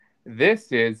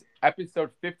This is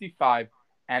episode 55,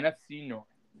 NFC North.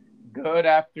 Good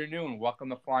afternoon.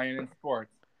 Welcome to Flying in Sports.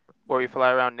 where we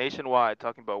fly around nationwide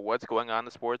talking about what's going on in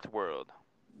the sports world.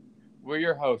 We're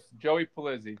your hosts, Joey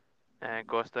Palizzi. And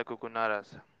Costa Cucunaras.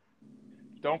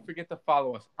 Don't forget to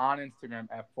follow us on Instagram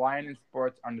at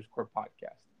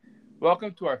flyinginsports_podcast.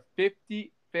 Welcome to our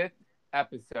 55th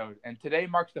episode, and today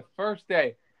marks the first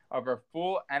day of our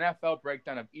full NFL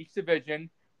breakdown of each division,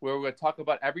 where we'll talk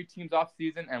about every team's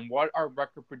offseason and what our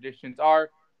record predictions are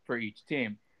for each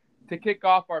team. To kick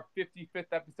off our 55th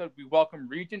episode, we welcome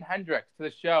Regin Hendricks to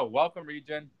the show. Welcome,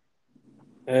 Regin.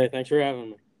 Hey, thanks for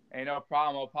having me. Ain't no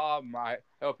problem, no problem. I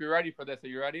hope you're ready for this. Are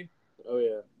you ready? Oh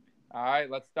yeah. All right,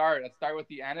 let's start. Let's start with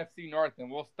the NFC North,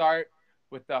 and we'll start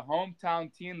with the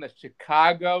hometown team, the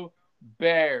Chicago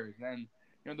Bears. And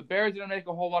the Bears didn't make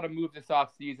a whole lot of moves this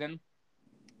offseason.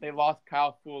 They lost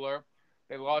Kyle Fuller.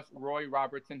 They lost Roy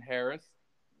Robertson Harris.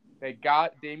 They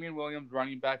got Damian Williams,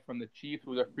 running back from the Chiefs,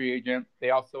 who was a free agent. They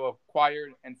also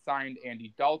acquired and signed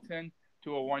Andy Dalton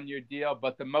to a one-year deal.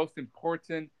 But the most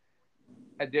important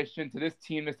addition to this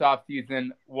team this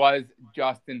offseason was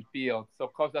Justin Fields.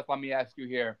 So, Kostas, let me ask you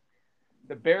here.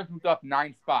 The Bears moved up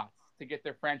 9 spots to get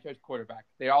their franchise quarterback.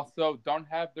 They also don't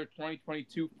have their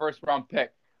 2022 first-round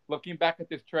pick. Looking back at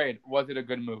this trade, was it a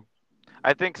good move?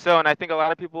 I think so, and I think a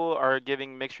lot of people are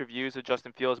giving mixed reviews of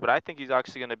Justin Fields, but I think he's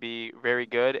actually going to be very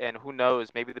good. And who knows?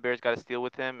 Maybe the Bears got a steal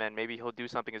with him, and maybe he'll do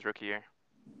something his rookie year.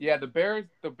 Yeah, the Bears,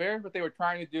 what they were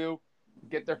trying to do,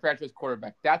 get their franchise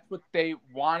quarterback. That's what they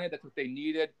wanted. That's what they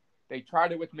needed. They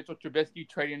tried it with Mitchell Trubisky,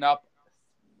 trading up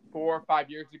 4 or 5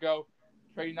 years ago,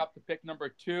 trading up to pick number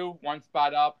 2, one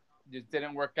spot up, just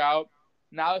didn't work out.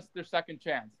 Now it's their second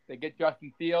chance. They get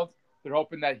Justin Fields. They're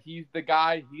hoping that he's the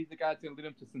guy. He's the guy that's going to lead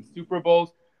them to some Super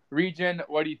Bowls. Region,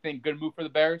 what do you think? Good move for the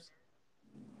Bears?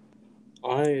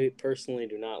 I personally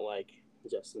do not like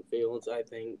Justin Fields. I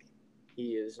think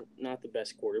he is not the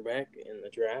best quarterback in the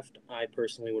draft. I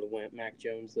personally would have went Mac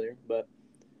Jones there, but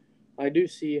I do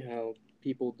see how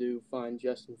people do find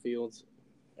Justin Fields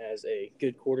as a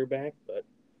good quarterback, but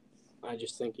I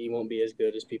just think he won't be as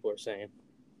good as people are saying.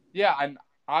 Yeah, and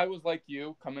I was like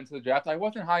you coming to the draft. I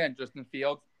wasn't high on Justin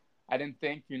Fields. I didn't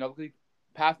think, the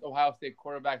past Ohio State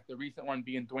quarterbacks, the recent one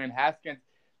being Dwayne Haskins,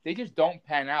 they just don't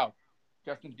pan out.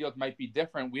 Justin Fields might be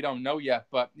different. We don't know yet.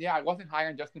 But yeah, I wasn't high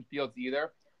on Justin Fields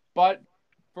either. But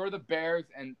for the Bears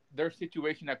and their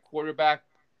situation at quarterback,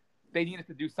 they needed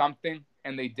to do something,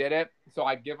 and they did it. So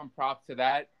I give them props to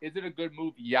that. Is it a good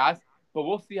move? Yes. But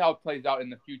we'll see how it plays out in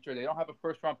the future. They don't have a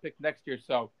first round pick next year.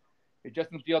 So if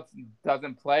Justin Fields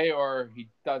doesn't play or he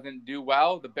doesn't do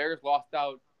well, the Bears lost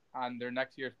out on their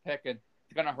next year's pick, and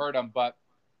it's going to hurt them. But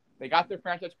they got their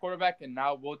franchise quarterback, and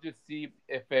now we'll just see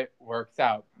if it works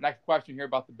out. Next question here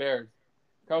about the Bears.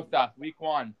 Kostas, week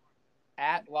 1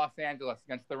 at Los Angeles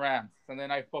against the Rams, Sunday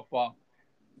Night Football.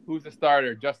 Who's the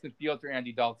starter, Justin Fields or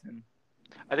Andy Dalton?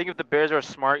 I think if the Bears are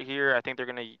smart here, I think they're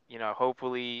going to,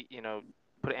 hopefully,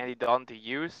 put Andy Dalton to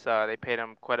use. They paid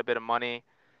him quite a bit of money,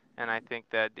 and I think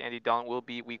that Andy Dalton will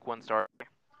be Week 1 starter.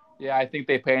 Yeah, I think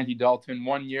they pay Andy Dalton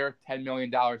 1 year, $10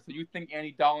 million. So you think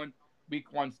Andy Dalton,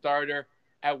 week 1 starter?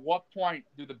 At what point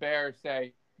do the Bears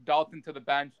say Dalton to the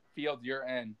bench, Fields, you're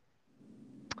in?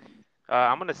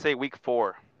 I'm going to say Week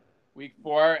 4. Week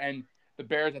 4, and the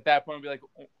Bears at that point will be like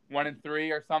 1-3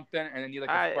 or something, and then you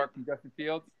like a I spark from Justin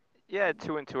Fields. Yeah,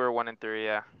 2-2 or 1-3.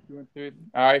 Yeah. 2-3.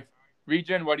 All right,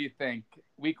 Region, what do you think?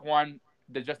 Week 1,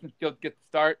 did Justin Fields get the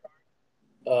start?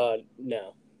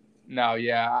 No. No,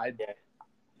 yeah, Yeah.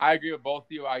 I agree with both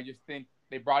of you. I just think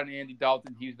they brought in Andy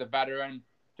Dalton. He's the veteran.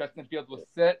 Justin Fields will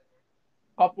sit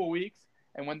a couple weeks,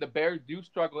 and when the Bears do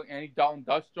struggle, Andy Dalton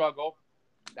does struggle.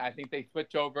 I think they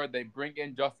switch over. They bring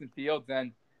in Justin Fields,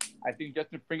 and I think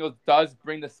Justin Fields does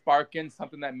bring the spark in,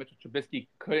 something that Mitchell Trubisky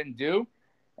couldn't do.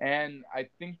 And I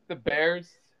think the Bears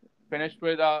finished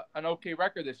with an okay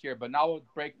record this year. But now we'll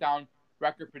break down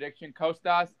record prediction.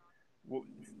 Kostas,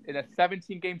 in a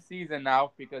 17-game season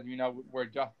now, because we're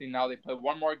adjusting now. They play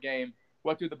one more game.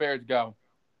 What do the Bears go?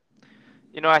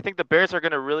 I think the Bears are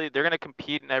going to they're going to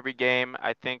compete in every game.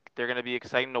 I think they're going to be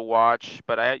exciting to watch,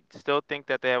 but I still think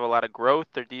that they have a lot of growth.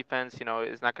 Their defense,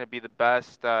 is not going to be the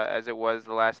best as it was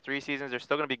the last 3 seasons. They're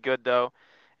still going to be good though,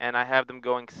 and I have them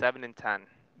going 7-10.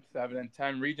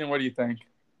 7-10. Region, what do you think?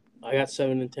 I got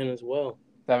 7-10 as well.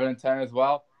 7-10 as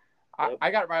well. Yep. I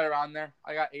got right around there.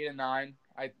 I got 8-9.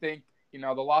 I think the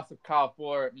loss of Kyle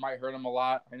Fuller might hurt them a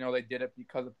lot. I know they did it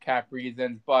because of cap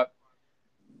reasons, but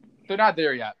they're not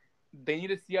there yet. They need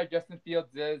to see how Justin Fields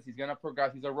is. He's going to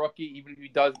progress. He's a rookie, even if he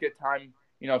does get time,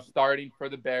 starting for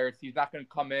the Bears. He's not going to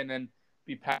come in and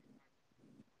be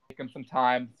make him some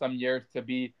time, some years to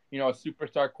be, a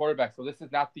superstar quarterback. So this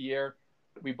is not the year.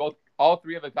 All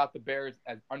three of us got the Bears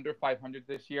as under 500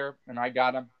 this year, and I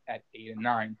got them at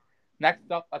 8-9.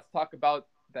 Next up, let's talk about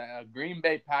the Green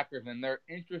Bay Packers and their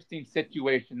interesting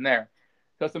situation there.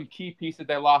 So some key pieces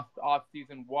they lost off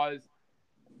season was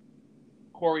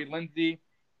Corey Lindsey,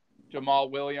 Jamal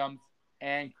Williams,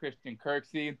 and Christian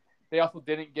Kirksey. They also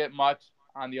didn't get much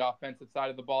on the offensive side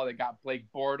of the ball. They got Blake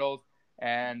Bortles,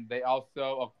 and they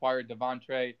also acquired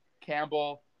Devontae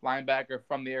Campbell, linebacker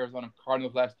from the Arizona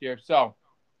Cardinals last year. So,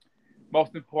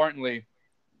 most importantly,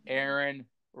 Aaron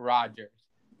Rodgers.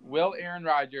 Will Aaron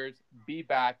Rodgers be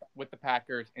back with the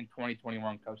Packers in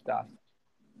 2021, Coach Doss?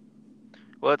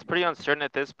 Well, it's pretty uncertain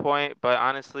at this point, but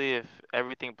honestly, if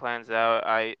everything plans out,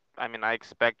 I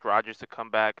expect Rodgers to come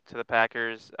back to the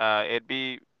Packers. It'd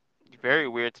be very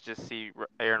weird to just see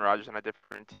Aaron Rodgers on a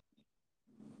different team.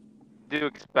 I do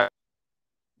expect.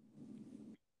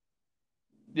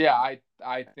 Yeah, I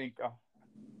think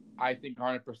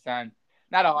 100%.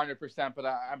 Not 100%, but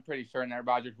I'm pretty certain that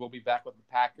Rodgers will be back with the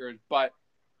Packers. But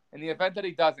in the event that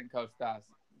he doesn't, Coach Doss,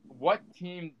 what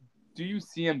team do you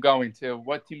see him going to?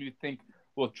 What team do you think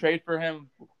will trade for him?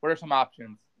 What are some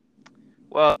options?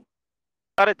 Well,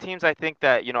 a lot of teams I think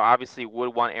that, obviously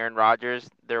would want Aaron Rodgers.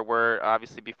 There were,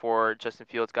 obviously, before Justin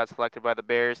Fields got selected by the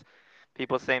Bears,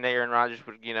 people saying that Aaron Rodgers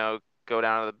would, go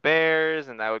down to the Bears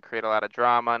and that would create a lot of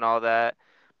drama and all that.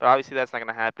 But obviously that's not going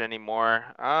to happen anymore.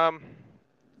 I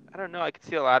don't know. I could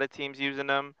see a lot of teams using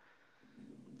him.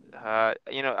 A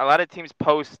lot of teams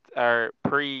post or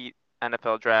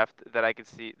pre-NFL draft that I could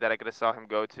have saw him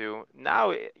go to.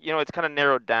 Now, it's kind of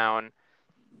narrowed down.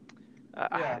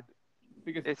 Yeah.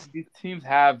 Because these teams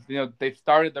have, they've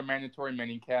started their mandatory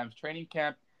mini camps. Training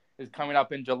camp is coming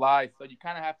up in July, so you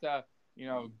kind of have to,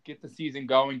 get the season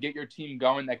going, get your team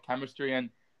going, that chemistry. And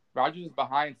Rodgers is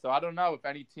behind, so I don't know if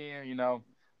any team,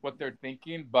 what they're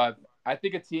thinking. But I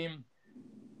think a team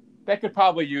that could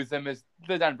probably use him is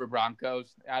the Denver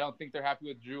Broncos. I don't think they're happy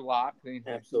with Drew Lock.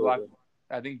 Absolutely.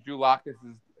 I think Drew Lock, this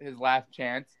is his last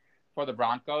chance for the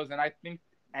Broncos. And I think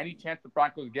any chance the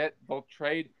Broncos get, they'll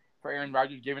trade for Aaron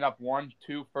Rodgers, giving up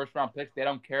 1-2 first-round picks. They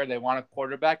don't care. They want a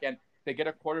quarterback. And if they get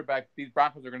a quarterback, these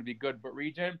Broncos are going to be good. But,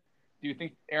 Region, do you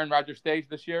think Aaron Rodgers stays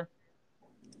this year?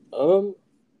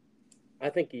 I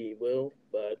think he will.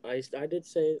 But I did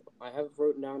say, I have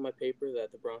written down on my paper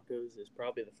that the Broncos is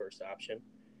probably the first option.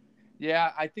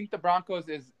 Yeah, I think the Broncos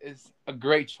is a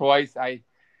great choice. I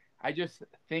just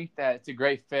think that it's a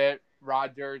great fit.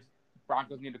 Rodgers,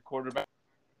 Broncos need a quarterback.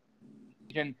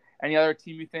 Any other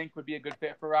team you think would be a good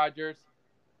fit for Rodgers?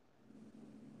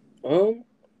 I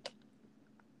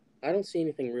don't see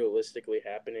anything realistically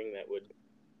happening that would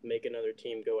make another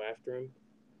team go after him.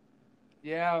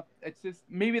 Yeah, it's just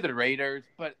maybe the Raiders,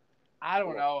 but I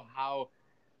don't know how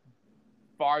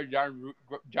far John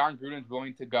Gruden's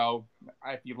willing to go.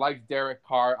 If he likes Derek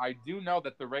Carr, I do know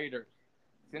that the Raiders,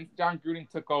 since John Gruden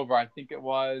took over, I think it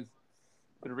was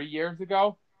 3 years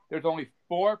ago, there's only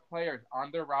 4 players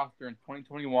on their roster in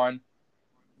 2021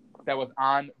 that was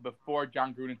on before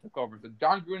John Gruden took over. So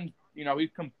John Gruden,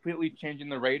 he's completely changing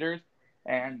the Raiders,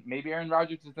 and maybe Aaron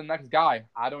Rodgers is the next guy.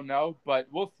 I don't know, but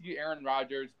we'll see Aaron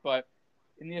Rodgers. But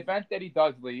in the event that he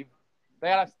does leave, they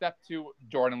got to step to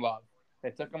Jordan Love.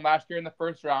 They took him last year in the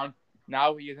first round.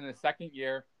 Now he is in his second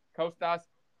year. Kostas,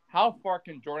 how far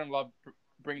can Jordan Love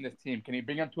bring this team? Can he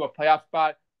bring them to a playoff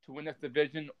spot to win this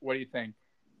division? What do you think?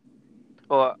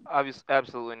 Well, obviously,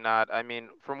 absolutely not. I mean,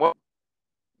 from what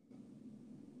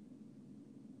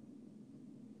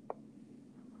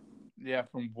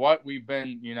we've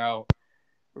been,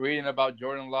 reading about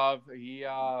Jordan Love, he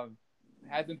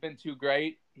hasn't been too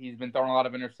great. He's been throwing a lot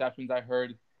of interceptions, I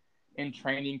heard, in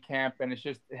training camp, and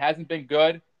it hasn't been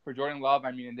good for Jordan Love.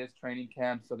 I mean, in this training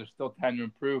camp, so there's still time to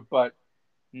improve, but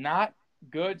not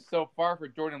good so far for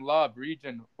Jordan Love.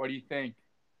 Region, what do you think?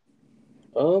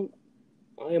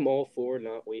 I am all for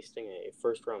not wasting a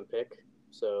first-round pick,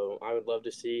 so I would love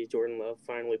to see Jordan Love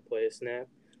finally play a snap,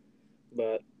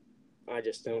 but I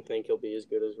just don't think he'll be as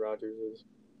good as Rodgers is.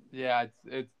 Yeah,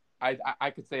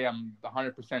 I could say I'm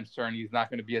 100% certain he's not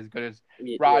going to be as good as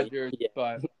Rodgers,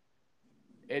 but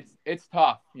it's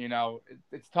tough,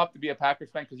 It's tough to be a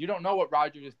Packers fan because you don't know what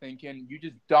Rodgers is thinking. You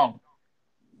just don't.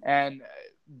 And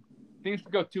things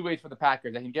can go two ways for the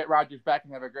Packers. They can get Rodgers back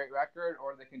and have a great record,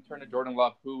 or they can turn to Jordan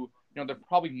Love, who, they're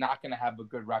probably not going to have a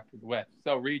good record with.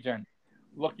 So, Region,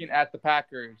 looking at the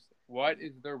Packers, what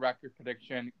is their record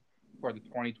prediction for the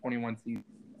 2021 season?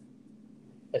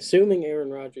 Assuming Aaron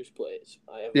Rodgers plays,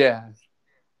 I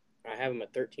have him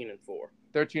at 13-4.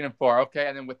 13-4, okay.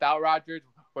 And then without Rodgers,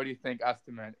 what do you think,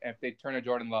 estimate, if they turn to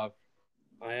Jordan Love?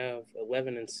 I have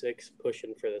 11-6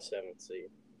 pushing for the 7th seed.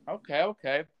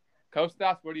 Okay.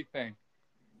 Kostas, what do you think?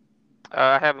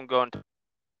 I have them going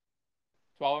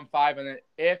 12-5, and then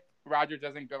if Rodgers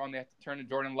doesn't go and they have to turn to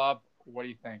Jordan Love, what do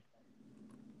you think?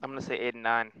 I'm gonna say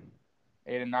 8-9.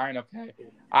 8-9, okay.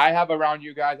 I have around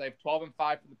you guys. I have 12-5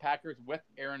 for the Packers with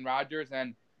Aaron Rodgers,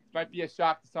 and this might be a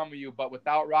shock to some of you, but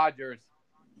without Rodgers,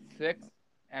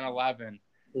 6-11.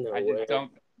 No I way.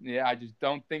 just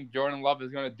don't think Jordan Love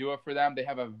is going to do it for them. They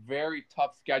have a very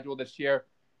tough schedule this year.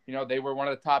 You know, they were one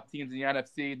of the top teams in the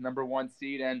NFC, number 1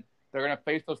 seed, and they're going to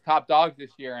face those top dogs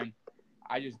this year. And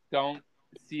I just don't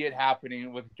see it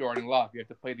happening with Jordan Love. You have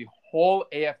to play the whole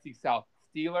AFC South: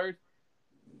 Steelers,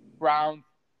 Browns,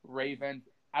 Ravens.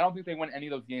 I don't think they win any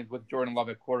of those games with Jordan Love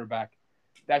at quarterback.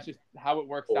 That's just how it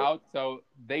works out. So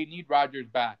they need Rodgers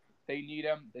back. They need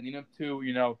him. They need him to,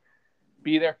 you know,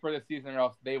 be there for the season, or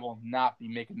else they will not be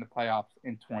making the playoffs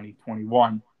in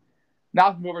 2021. Now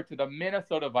let's move over to the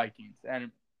Minnesota Vikings.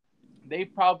 And they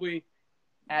probably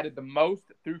added the most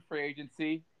through free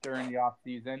agency during the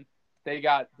offseason. They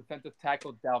got defensive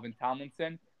tackle Dalvin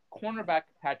Tomlinson, cornerback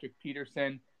Patrick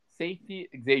Peterson, safety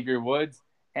Xavier Woods,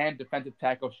 and defensive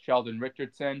tackle Sheldon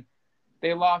Richardson.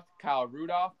 They lost Kyle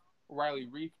Rudolph, Riley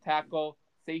Reef tackle,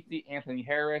 safety Anthony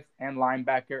Harris, and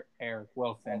linebacker Eric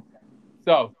Wilson.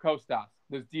 So, Kostas,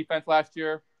 this defense last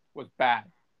year was bad.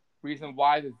 Reason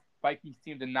why the Vikings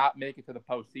team did not make it to the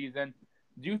postseason.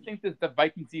 Do you think that the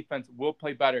Vikings defense will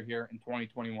play better here in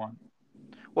 2021?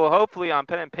 Well, hopefully on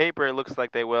pen and paper it looks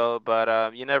like they will,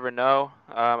 but you never know.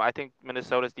 I think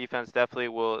Minnesota's defense definitely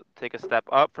will take a step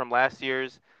up from last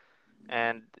year's,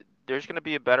 and there's going to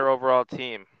be a better overall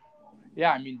team.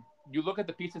 Yeah, I mean, you look at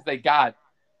the pieces they got,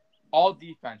 all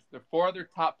defense. The 4 other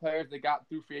top players they got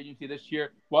through free agency this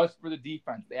year was for the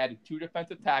defense. They added 2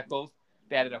 defensive tackles.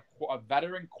 They added a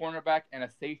veteran cornerback and a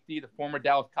safety, the former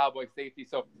Dallas Cowboys safety.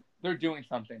 So they're doing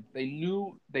something.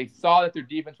 They saw that their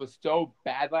defense was so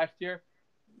bad last year.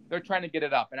 They're trying to get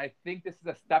it up. And I think this is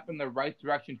a step in the right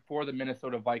direction for the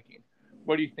Minnesota Vikings.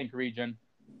 What do you think, Region?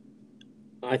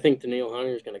 I think Danielle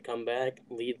Hunter is going to come back,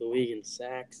 lead the league in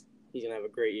sacks. He's going to have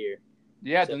a great year.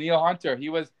 Yeah, Danielle Hunter. He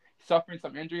was suffering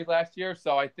some injuries last year,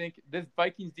 so I think this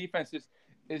Vikings defense is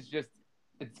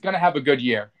it's going to have a good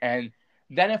year. And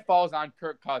then it falls on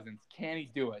Kirk Cousins. Can he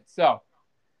do it? So,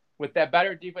 with that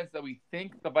better defense that we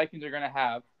think the Vikings are going to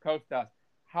have, Kostas,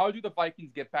 how do the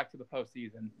Vikings get back to the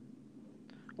postseason?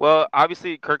 Well,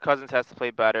 obviously Kirk Cousins has to play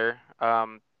better.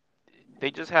 They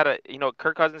just had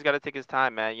Kirk Cousins got to take his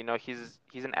time, man. You know, he's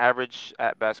an average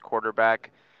at best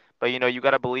quarterback, but you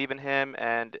got to believe in him.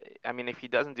 And I mean, if he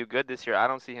doesn't do good this year, I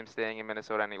don't see him staying in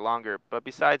Minnesota any longer. But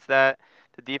besides that,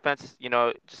 the defense,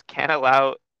 just can't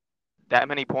allow that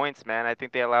many points, man. I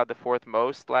think they allowed the 4th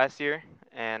most last year,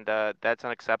 and that's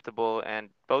unacceptable. And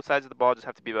both sides of the ball just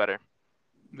have to be better.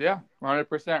 Yeah,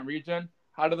 100%. Region,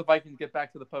 how do the Vikings get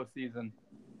back to the postseason?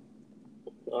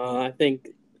 I think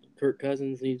Kirk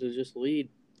Cousins needs to just lead.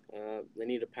 They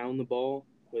need to pound the ball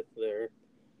with their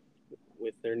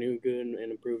new good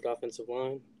and improved offensive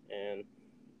line. And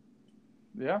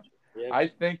yeah. I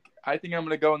think I'm going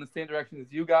to go in the same direction as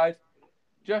you guys.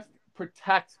 Just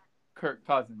protect Kirk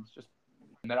Cousins. Just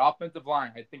that offensive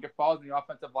line. I think it falls in the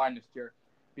offensive line this year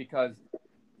because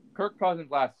Kirk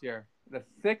Cousins last year, the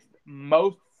 6th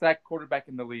most sacked quarterback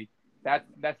in the league. That's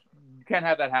you can't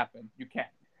have that happen. You can't.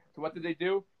 So what did they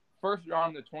do? First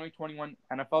round of the 2021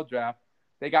 NFL Draft,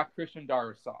 they got Christian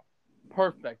Darrisaw.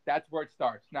 Perfect. That's where it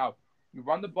starts. Now, you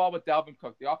run the ball with Dalvin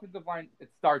Cook. The offensive line, it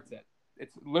starts it. It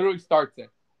literally starts it.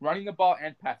 Running the ball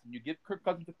and passing. You give Kirk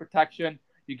Cousins the protection.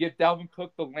 You give Dalvin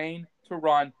Cook the lane to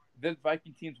run. This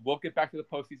Viking teams will get back to the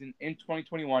postseason in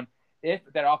 2021 if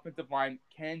that offensive line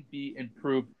can be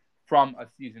improved from a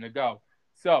season ago.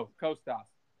 So, Kostas,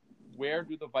 where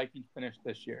do the Vikings finish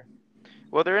this year?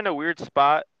 Well, they're in a weird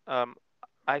spot.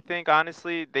 I think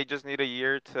honestly they just need a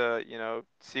year to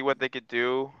see what they could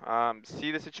do.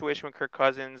 See the situation with Kirk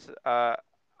Cousins.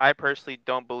 I personally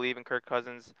don't believe in Kirk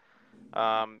Cousins.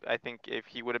 I think if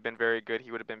he would have been very good,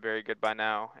 he would have been very good by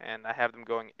now. And I have them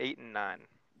going 8-9.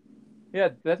 Yeah,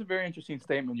 that's a very interesting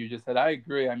statement you just said. I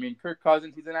agree. I mean, Kirk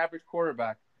Cousins, he's an average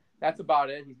quarterback. That's about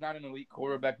it. He's not an elite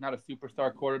quarterback, not a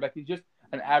superstar quarterback. He's just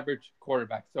an average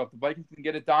quarterback. So if the Vikings can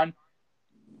get it done,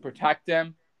 protect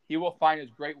him, he will find his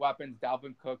great weapons,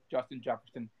 Dalvin Cook, Justin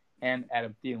Jefferson, and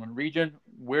Adam Thielen. Region,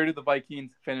 where do the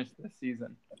Vikings finish this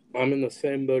season? I'm in the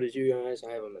same boat as you guys.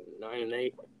 I have them at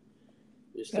 9-8.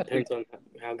 Just depends on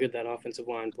how good that offensive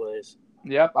line plays.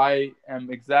 Yep, I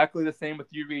am exactly the same with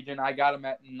you, Region. I got them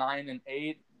at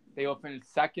 9-8. They will finish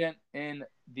second in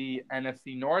the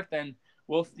NFC North. And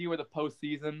we'll see where the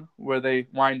postseason where they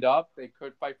wind up. They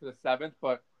could fight for the seventh,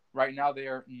 but right now they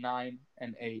are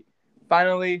 9-8.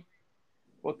 Finally,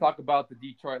 we'll talk about the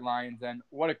Detroit Lions and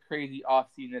what a crazy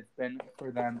offseason it's been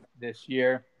for them this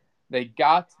year. They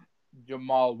got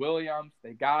Jamal Williams,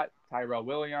 they got Tyrell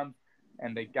Williams,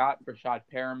 and they got Rashad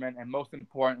Perriman. And most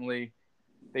importantly,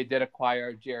 they did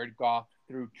acquire Jared Goff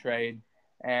through trade.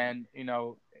 And,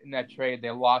 in that trade,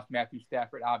 they lost Matthew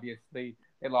Stafford, obviously.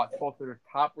 They lost both of their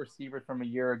top receivers from a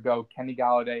year ago, Kenny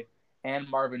Galladay and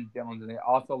Marvin Jones. And they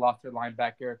also lost their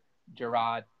linebacker,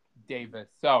 Gerard Davis.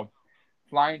 So,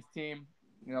 Lions team,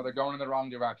 they're going in the wrong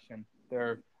direction.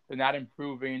 They're not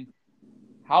improving.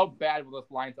 How bad will this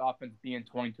Lions offense be in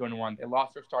 22-1? They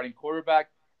lost their starting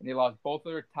quarterback, and they lost both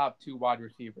of their top two wide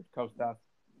receivers, Kostas.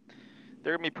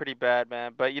 They're gonna be pretty bad,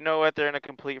 man. But you know what? They're in a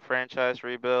complete franchise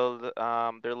rebuild.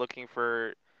 They're looking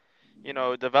for,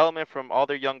 development from all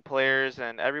their young players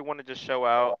and everyone to just show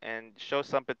out and show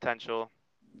some potential.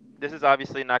 This is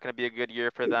obviously not going to be a good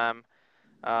year for them,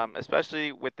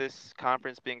 especially with this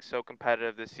conference being so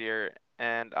competitive this year.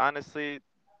 And honestly,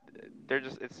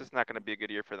 it's just not going to be a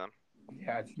good year for them.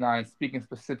 Yeah, it's not. And speaking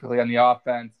specifically on the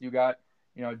offense, you got,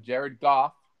 Jared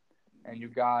Goff, and you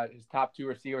got his top two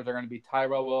receivers are going to be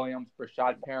Tyrell Williams,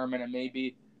 Rashad Perriman, and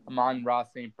maybe Amon-Ra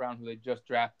St. Brown, who they just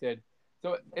drafted.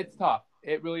 So it's tough.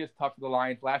 It really is tough for the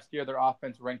Lions. Last year, their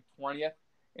offense ranked 20th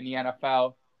in the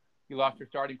NFL. You lost your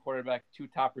starting quarterback, two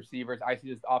top receivers. I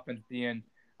see this offense being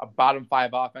a bottom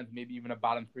five offense, maybe even a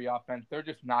bottom three offense. They're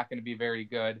just not going to be very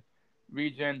good.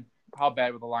 Region, how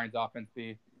bad would the Lions offense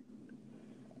be?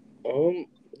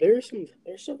 There's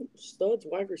some studs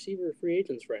wide receiver free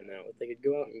agents right now that they could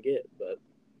go out and get, but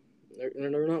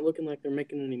they're not looking like they're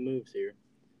making any moves here.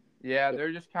 Yeah,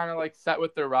 they're just kind of like set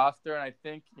with their roster, and I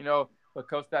think what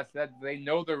Kostas said, they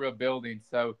know they're rebuilding,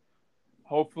 so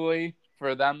hopefully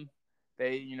for them,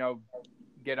 they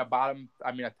get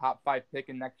a top five pick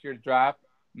in next year's draft,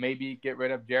 maybe get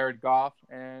rid of Jared Goff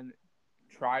and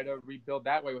try to rebuild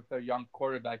that way with their young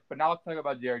quarterback. But now let's talk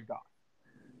about Jared Goff.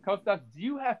 Kostas, do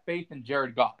you have faith in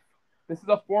Jared Goff? This is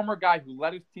a former guy who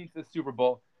led his team to the Super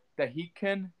Bowl, that he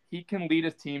can lead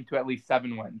his team to at least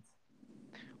 7 wins.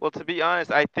 Well, to be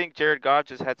honest, I think Jared Goff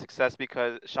just had success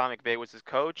because Sean McVay was his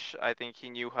coach. I think he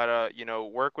knew how to,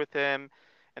 work with him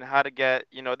and how to get,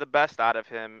 the best out of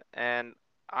him. And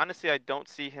honestly, I don't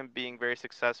see him being very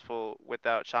successful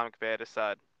without Sean McVay at his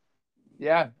side.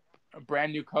 Yeah, a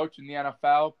brand new coach in the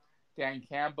NFL, Dan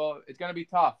Campbell. It's going to be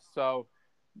tough. So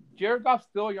Jared Goff's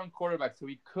still a young quarterback, so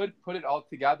he could put it all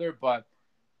together, but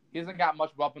he hasn't got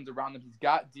much weapons around him. He's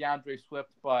got DeAndre Swift,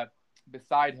 but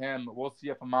beside him, we'll see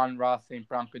if Amon-Ra St.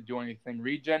 Brown could do anything.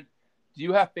 Region, do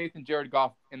you have faith in Jared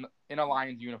Goff in a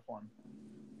Lions uniform?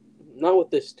 Not with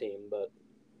this team, but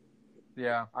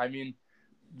yeah,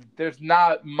 there's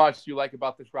not much you like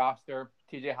about this roster.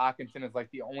 TJ Hawkinson is like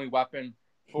the only weapon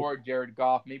for Jared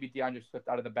Goff. Maybe DeAndre Swift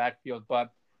out of the backfield,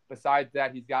 but besides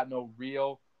that, he's got no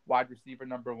real wide receiver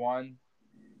number one.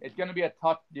 It's going to be a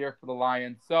tough year for the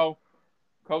Lions. So,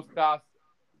 Kostas,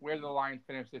 where do the Lions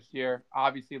finish this year?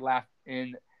 Obviously last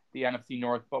in the NFC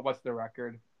North, but what's their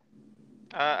record?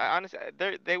 Honestly,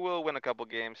 they will win a couple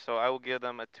games, so I will give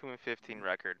them a 2-15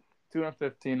 record.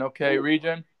 2-15. Okay,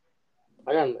 Region.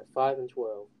 I got them at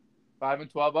 5-12.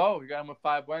 5-12. Oh, you got them with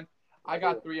 5 wins. I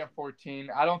got 3-14.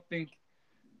 I don't think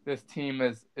this team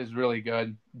is really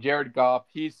good. Jared Goff,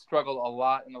 he's struggled a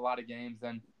lot in a lot of games,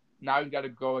 and now he's got to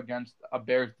go against a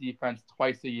Bears defense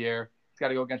twice a year. He's got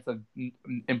to go against an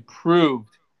improved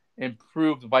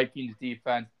Vikings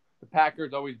defense. The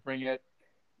Packers always bring it.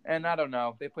 And I don't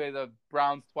know. They play the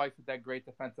Browns twice with that great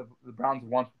defensive – the Browns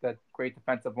once with that great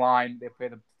defensive line. They play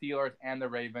the Steelers and the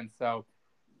Ravens. So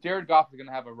Jared Goff is going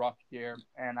to have a rough year.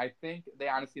 And I think they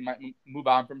honestly might move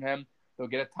on from him. They'll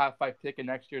get a top 5 pick in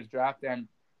next year's draft, and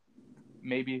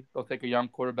maybe they'll take a young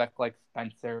quarterback like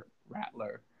Spencer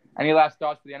Rattler. Any last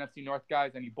thoughts for the NFC North,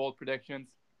 guys? Any bold predictions?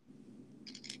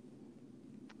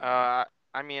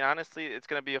 Honestly, it's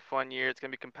going to be a fun year. It's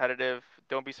going to be competitive.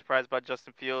 Don't be surprised by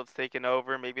Justin Fields taking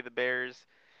over. Maybe the Bears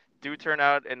do turn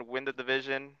out and win the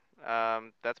division.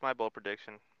 That's my bold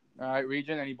prediction. All right,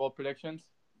 Region, any bold predictions?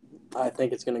 I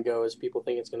think it's going to go as people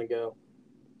think it's going to go.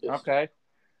 Okay.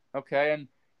 And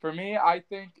for me, I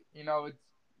think, it's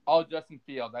all Justin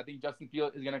Fields. I think Justin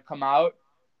Fields is going to come out,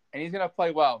 and he's going to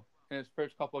play well in his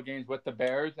first couple of games with the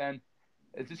Bears. And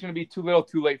it's just going to be too little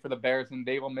too late for the Bears, and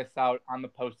they will miss out on the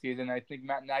postseason. I think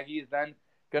Matt Nagy is then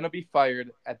going to be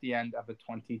fired at the end of the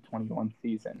 2021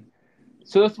 season.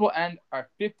 So this will end our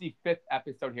 55th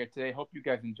episode here today. Hope you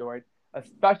guys enjoyed. A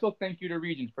special thank you to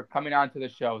Region for coming on to the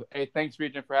show. Hey, thanks,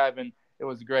 Region, for having. It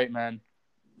was great, man.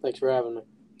 Thanks for having me.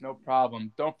 No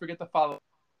problem. Don't forget to follow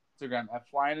Instagram at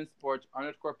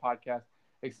flyinginsports_podcast,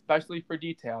 especially for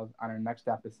details on our next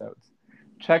episodes.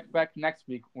 Check back next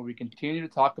week when we continue to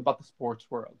talk about the sports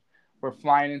world. We're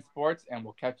flying in sports, and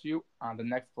we'll catch you on the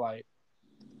next flight.